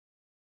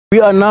We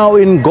are now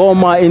in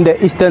Goma in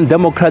the Eastern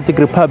Democratic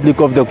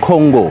Republic of the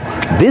Congo.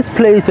 This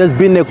place has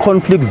been a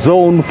conflict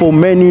zone for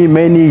many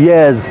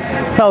years.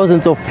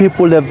 Thousands of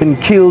people have been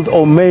killed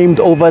or maimed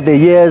over the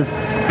years.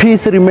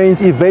 Peace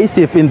remains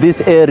evasive in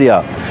this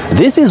area.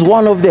 This is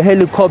one of the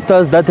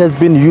helicopters that has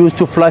been used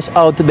to flush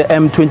out the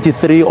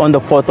M23 on the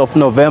 4th of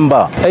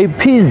November. A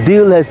peace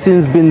deal has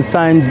since been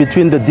signed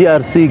between the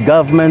DRC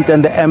government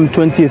and the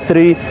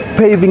M23,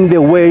 paving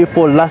the way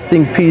for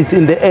lasting peace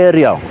in the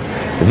area.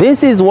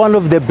 This is one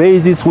of the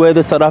bases where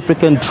the South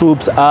African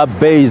troops are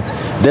based.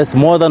 There's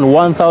more than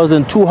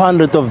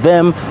 1,200 of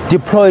them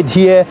deployed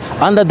here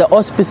under the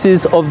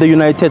auspices of the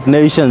United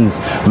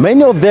Nations.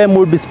 Many of them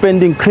will be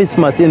spending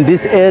Christmas in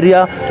this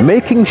area,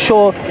 making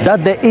sure that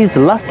there is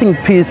lasting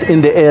peace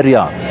in the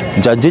area.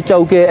 Jajicha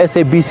Uke,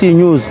 SABC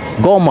News,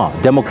 Goma,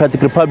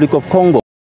 Democratic Republic of Congo.